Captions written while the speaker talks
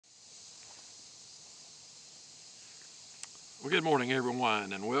Well, good morning,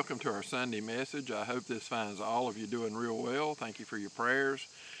 everyone, and welcome to our Sunday message. I hope this finds all of you doing real well. Thank you for your prayers,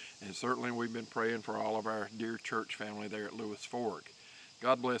 and certainly we've been praying for all of our dear church family there at Lewis Fork.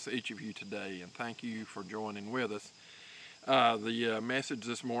 God bless each of you today, and thank you for joining with us. The message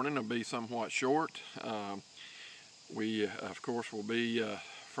this morning will be somewhat short. We, of course, will be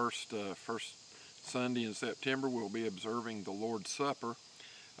first Sunday in September. We'll be observing the Lord's Supper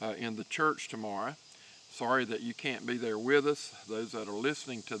in the church tomorrow. Sorry that you can't be there with us, those that are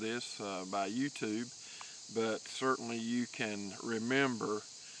listening to this by YouTube, but certainly you can remember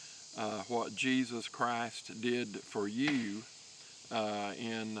what Jesus Christ did for you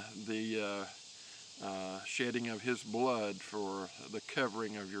in the shedding of His blood for the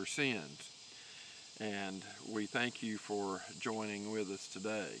covering of your sins. And we thank you for joining with us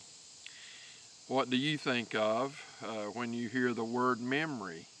today. What do you think of when you hear the word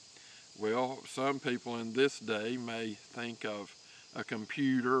memory? Well, some people in this day may think of a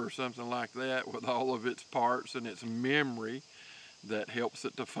computer or something like that with all of its parts and its memory that helps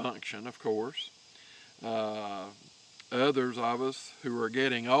it to function, of course. Others of us who are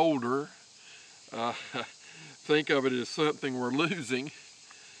getting older think of it as something we're losing.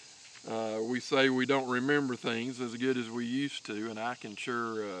 We say we don't remember things as good as we used to, and I can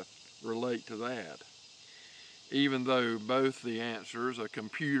sure relate to that. Even though both the answers, a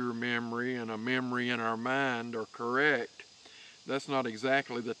computer memory and a memory in our mind, are correct, that's not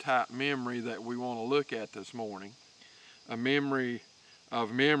exactly the type memory that we want to look at this morning. A memory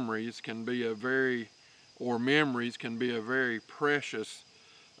of memories can be memories can be a very precious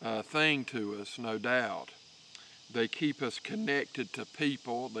thing to us, no doubt. They keep us connected to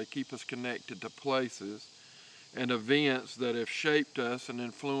people, they keep us connected to places and events that have shaped us and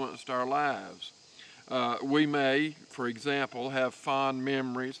influenced our lives. We may, for example, have fond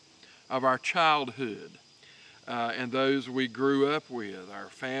memories of our childhood and those we grew up with, our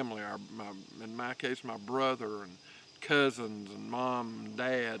family, in my case, my brother and cousins and mom and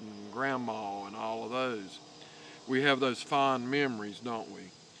dad and grandma and all of those. We have those fond memories, don't we?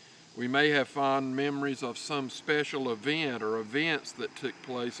 We may have fond memories of some special event or events that took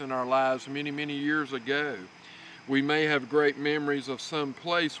place in our lives many, many years ago. We may have great memories of some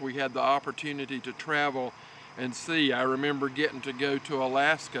place we had the opportunity to travel and see. I remember getting to go to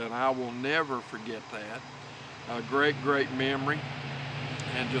Alaska, and I will never forget that. A great, great memory,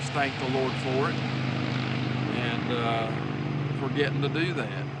 and just thank the Lord for it, and for getting to do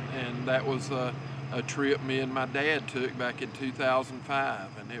that. And that was a trip me and my dad took back in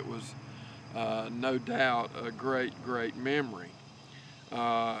 2005, and it was no doubt a great, great memory.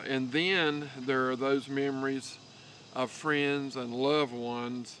 And then there are those memories of friends and loved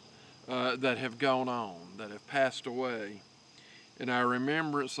ones that have gone on, that have passed away. And our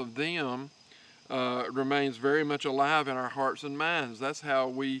remembrance of them remains very much alive in our hearts and minds. That's how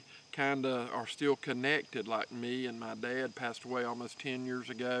we kind of are still connected, like me and my dad passed away almost 10 years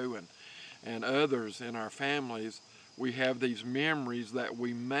ago, and others in our families. We have these memories that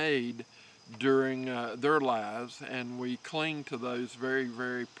we made during their lives, and we cling to those very,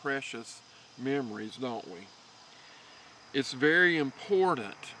 very precious memories, don't we? It's very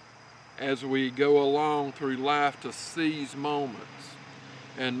important as we go along through life to seize moments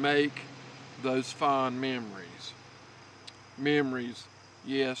and make those fond memories. Memories,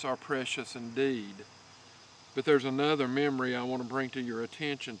 yes, are precious indeed. But there's another memory I want to bring to your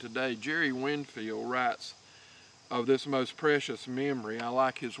attention today. Jerry Winfield writes of this most precious memory. I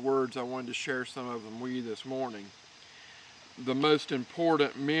like his words. I wanted to share some of them with you this morning. The most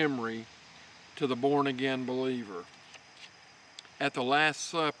important memory to the born-again believer. At the Last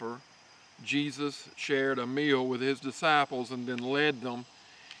Supper, Jesus shared a meal with his disciples and then led them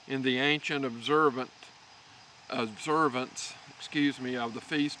in the ancient observance of the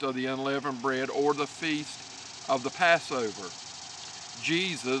Feast of the Unleavened Bread, or the Feast of the Passover.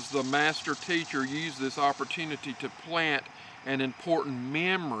 Jesus, the master teacher, used this opportunity to plant an important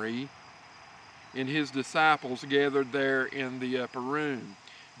memory in his disciples gathered there in the upper room.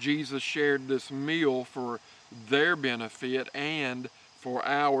 Jesus shared this meal for their benefit and for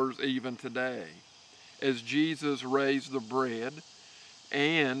ours even today. As Jesus raised the bread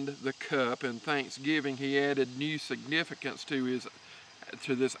and the cup in thanksgiving, he added new significance to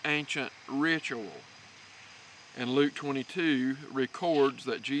this ancient ritual. And Luke 22 records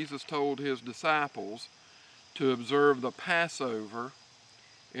that Jesus told his disciples to observe the Passover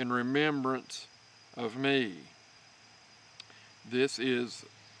in remembrance of me. This is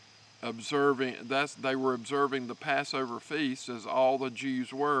they were observing the Passover feast as all the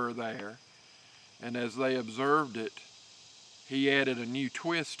Jews were there. And as they observed it, he added a new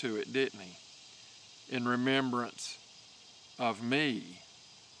twist to it, didn't he? In remembrance of me.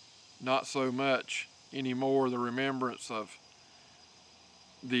 Not so much anymore the remembrance of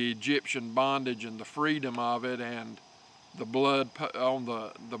the Egyptian bondage and the freedom of it and the blood on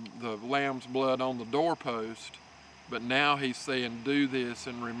the lamb's blood on the doorpost, but now he's saying, do this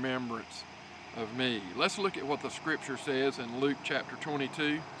in remembrance of me. Let's look at what the scripture says in Luke chapter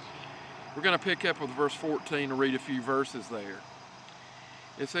 22. We're going to pick up with verse 14 and read a few verses there.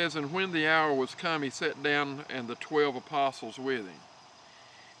 It says, and when the hour was come, he sat down and the 12 apostles with him.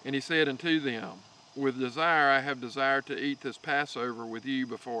 And he said unto them, with desire I have desired to eat this Passover with you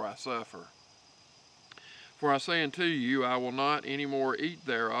before I suffer. For I say unto you, I will not any more eat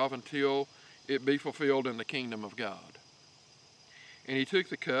thereof until it be fulfilled in the kingdom of God. And he took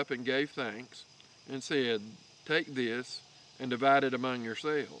the cup and gave thanks, and said, take this, and divide it among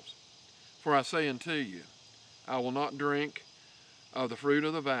yourselves. For I say unto you, I will not drink of the fruit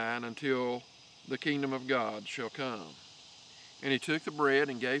of the vine until the kingdom of God shall come. And he took the bread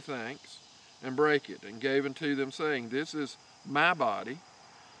and gave thanks, and brake it, and gave unto them, saying, this is my body,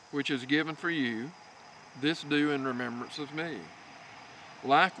 which is given for you. This do in remembrance of me.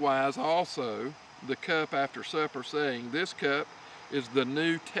 Likewise also the cup after supper, saying, this cup is the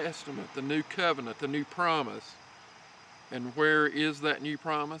New Testament, the new covenant, the new promise. And where is that new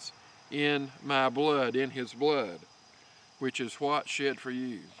promise? In my blood, in his blood, which is what? Shed for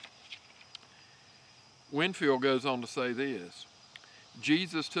you. Winfield goes on to say this,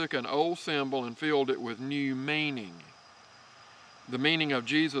 Jesus took an old symbol and filled it with new meaning. The meaning of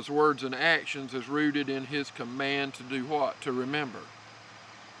Jesus' words and actions is rooted in his command to do what? To remember.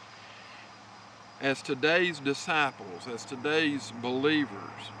 As today's disciples, as today's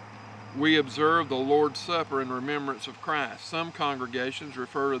believers, we observe the Lord's Supper in remembrance of Christ. Some congregations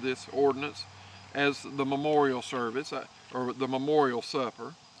refer to this ordinance as the memorial service, or the memorial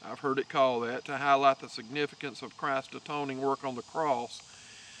supper. I've heard it called that, to highlight the significance of Christ's atoning work on the cross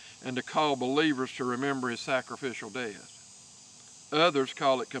and to call believers to remember his sacrificial death. Others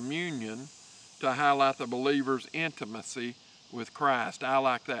call it communion to highlight the believer's intimacy with Christ. I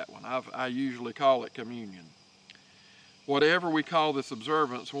like that one. I usually call it communion. Whatever we call this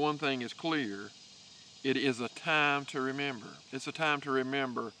observance, one thing is clear. It is a time to remember. It's a time to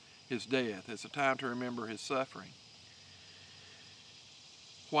remember his death. It's a time to remember his suffering.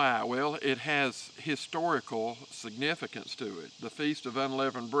 Why? Well, it has historical significance to it. The Feast of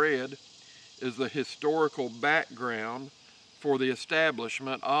Unleavened Bread is the historical background for the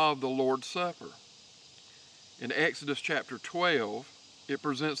establishment of the Lord's Supper. In Exodus chapter 12, it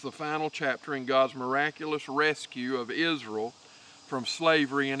presents the final chapter in God's miraculous rescue of Israel from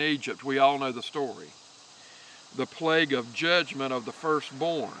slavery in Egypt. We all know the story. The plague of judgment of the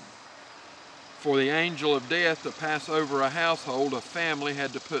firstborn. For the angel of death to pass over a household, a family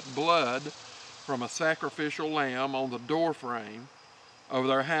had to put blood from a sacrificial lamb on the doorframe of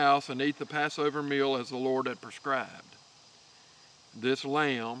their house and eat the Passover meal as the Lord had prescribed. This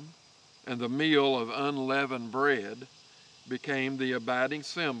lamb and the meal of unleavened bread became the abiding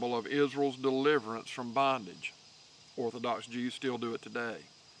symbol of Israel's deliverance from bondage. Orthodox Jews still do it today.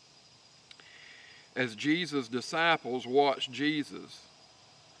 As Jesus' disciples watched Jesus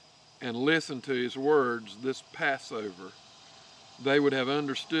and listened to his words this Passover, they would have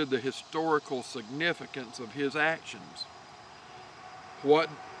understood the historical significance of his actions. What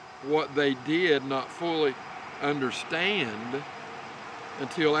they did not fully understand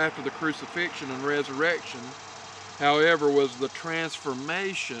until after the crucifixion and resurrection, however, was the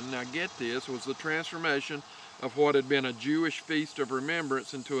transformation, now get this, was the transformation of what had been a Jewish feast of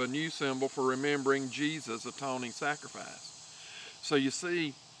remembrance into a new symbol for remembering Jesus' atoning sacrifice. So you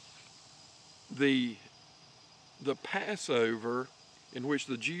see, the Passover, in which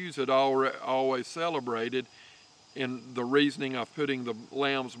the Jews had always celebrated in the reasoning of putting the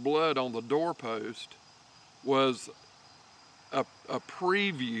lamb's blood on the doorpost, was a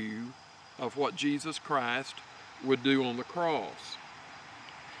preview of what Jesus Christ would do on the cross.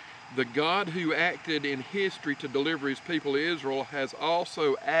 The God who acted in history to deliver his people Israel has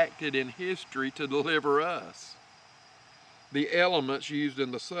also acted in history to deliver us. The elements used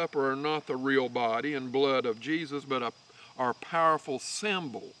in the supper are not the real body and blood of Jesus, but are powerful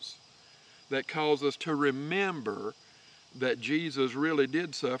symbols that cause us to remember that Jesus really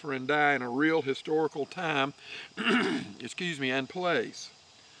did suffer and die in a real historical time and place.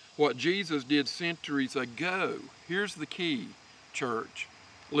 What Jesus did centuries ago, here's the key, church,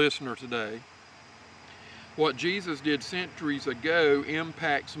 listener today. What Jesus did centuries ago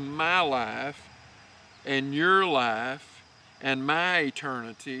impacts my life and your life and my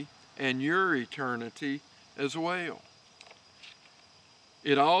eternity and your eternity as well.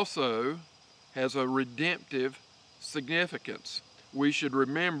 It also has a redemptive significance. We should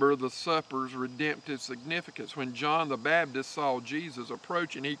remember the supper's redemptive significance. When John the Baptist saw Jesus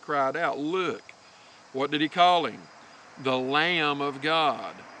approaching, he cried out, "Look!" What did he call him? The Lamb of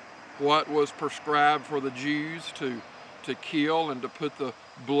God. What was prescribed for the Jews to kill and to put the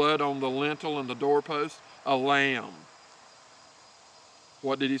blood on the lintel and the doorpost? A lamb.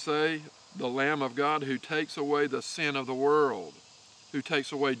 What did he say? The Lamb of God who takes away the sin of the world, who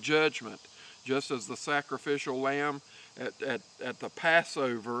takes away judgment, just as the sacrificial lamb at the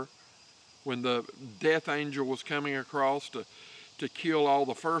Passover, when the death angel was coming across to kill all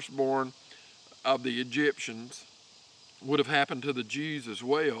the firstborn of the Egyptians, would have happened to the Jews as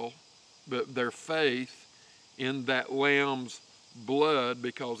well, but their faith in that lamb's blood,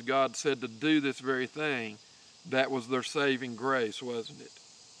 because God said to do this very thing, that was their saving grace, wasn't it?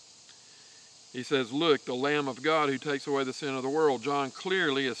 He says, "Look, the Lamb of God who takes away the sin of the world." John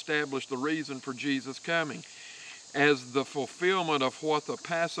clearly established the reason for Jesus coming as the fulfillment of what the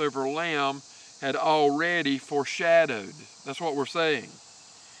Passover lamb had already foreshadowed. That's what we're saying.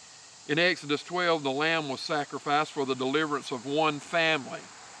 In Exodus 12, the lamb was sacrificed for the deliverance of one family,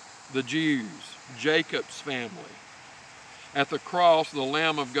 the Jews, Jacob's family. At the cross, the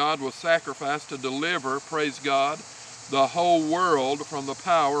Lamb of God was sacrificed to deliver, praise God, the whole world from the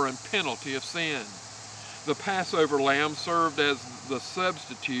power and penalty of sin. The Passover lamb served as the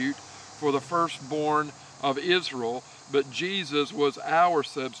substitute for the firstborn of Israel, but Jesus was our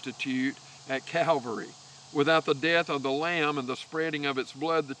substitute at Calvary. Without the death of the lamb and the spreading of its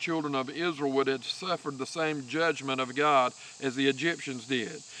blood, the children of Israel would have suffered the same judgment of God as the Egyptians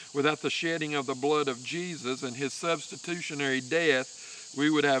did. Without the shedding of the blood of Jesus and his substitutionary death, we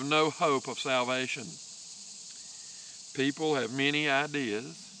would have no hope of salvation. People have many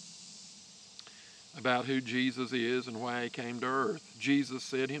ideas about who Jesus is and why he came to earth. Jesus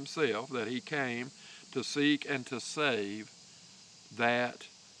said himself that he came to seek and to save that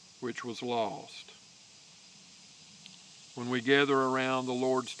which was lost. When we gather around the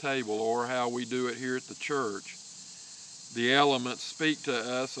Lord's table, or how we do it here at the church, the elements speak to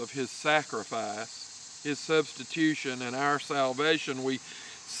us of his sacrifice, his substitution, and our salvation. We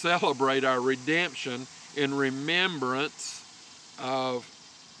celebrate our redemption in remembrance of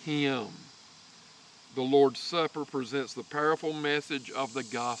him. The Lord's Supper presents the powerful message of the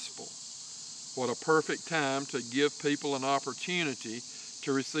gospel. What a perfect time to give people an opportunity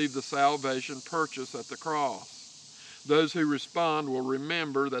to receive the salvation purchased at the cross. Those who respond will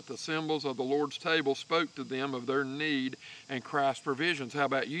remember that the symbols of the Lord's table spoke to them of their need and Christ's provisions. How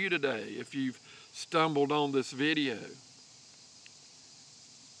about you today, if you've stumbled on this video?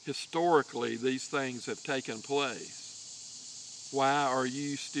 Historically, these things have taken place. Why are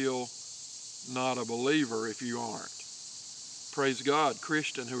you still not a believer if you aren't? Praise God,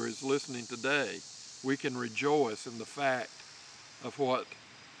 Christian who is listening today, we can rejoice in the fact of what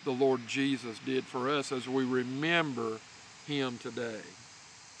the Lord Jesus did for us as we remember him today.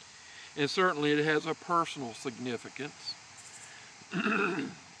 And certainly it has a personal significance,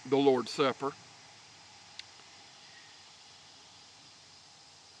 the Lord's Supper.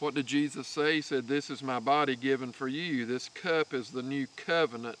 What did Jesus say? He said, "This is my body given for you. This cup is the new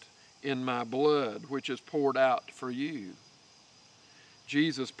covenant in my blood, which is poured out for you."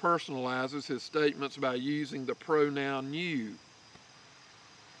 Jesus personalizes his statements by using the pronoun you.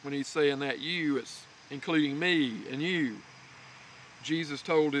 When he's saying that you, it's including me and you. Jesus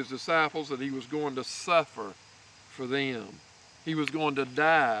told his disciples that he was going to suffer for them. He was going to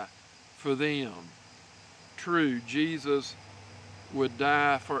die for them. True, Jesus would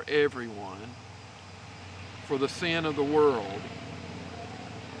die for everyone, for the sin of the world.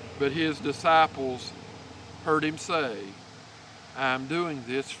 But his disciples heard him say, "I'm doing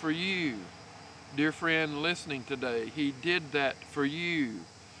this for you." Dear friend listening today, he did that for you.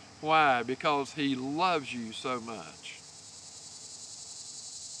 Why? Because he loves you so much.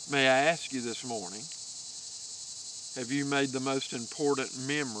 May I ask you this morning, have you made the most important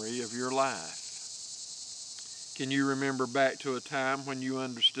memory of your life? Can you remember back to a time when you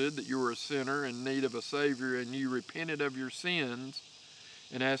understood that you were a sinner in need of a Savior and you repented of your sins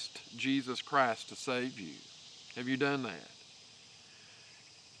and asked Jesus Christ to save you? Have you done that?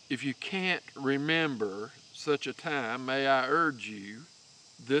 If you can't remember such a time, may I urge you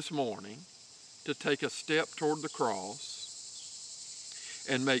this morning to take a step toward the cross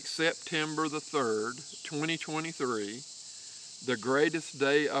and make September the 3rd, 2023, the greatest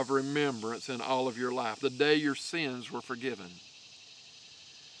day of remembrance in all of your life, the day your sins were forgiven.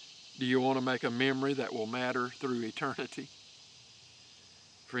 Do you want to make a memory that will matter through eternity?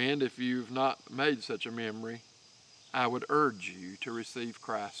 Friend, if you've not made such a memory, I would urge you to receive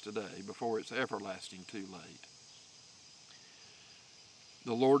Christ today before it's everlasting too late.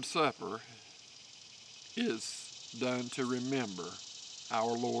 The Lord's Supper is done to remember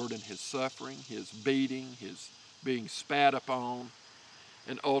our Lord and his suffering, his beating, his being spat upon,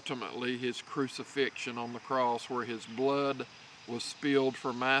 and ultimately his crucifixion on the cross, where his blood was spilled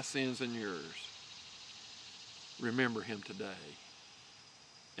for my sins and yours. Remember him today.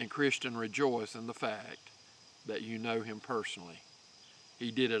 And Christian, rejoice in the fact that you know him personally.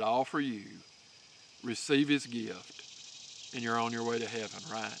 He did it all for you. Receive his gift, and you're on your way to heaven,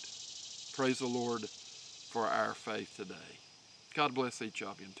 right? Praise the Lord for our faith today. God bless each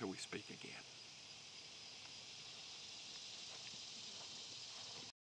of you until we speak again.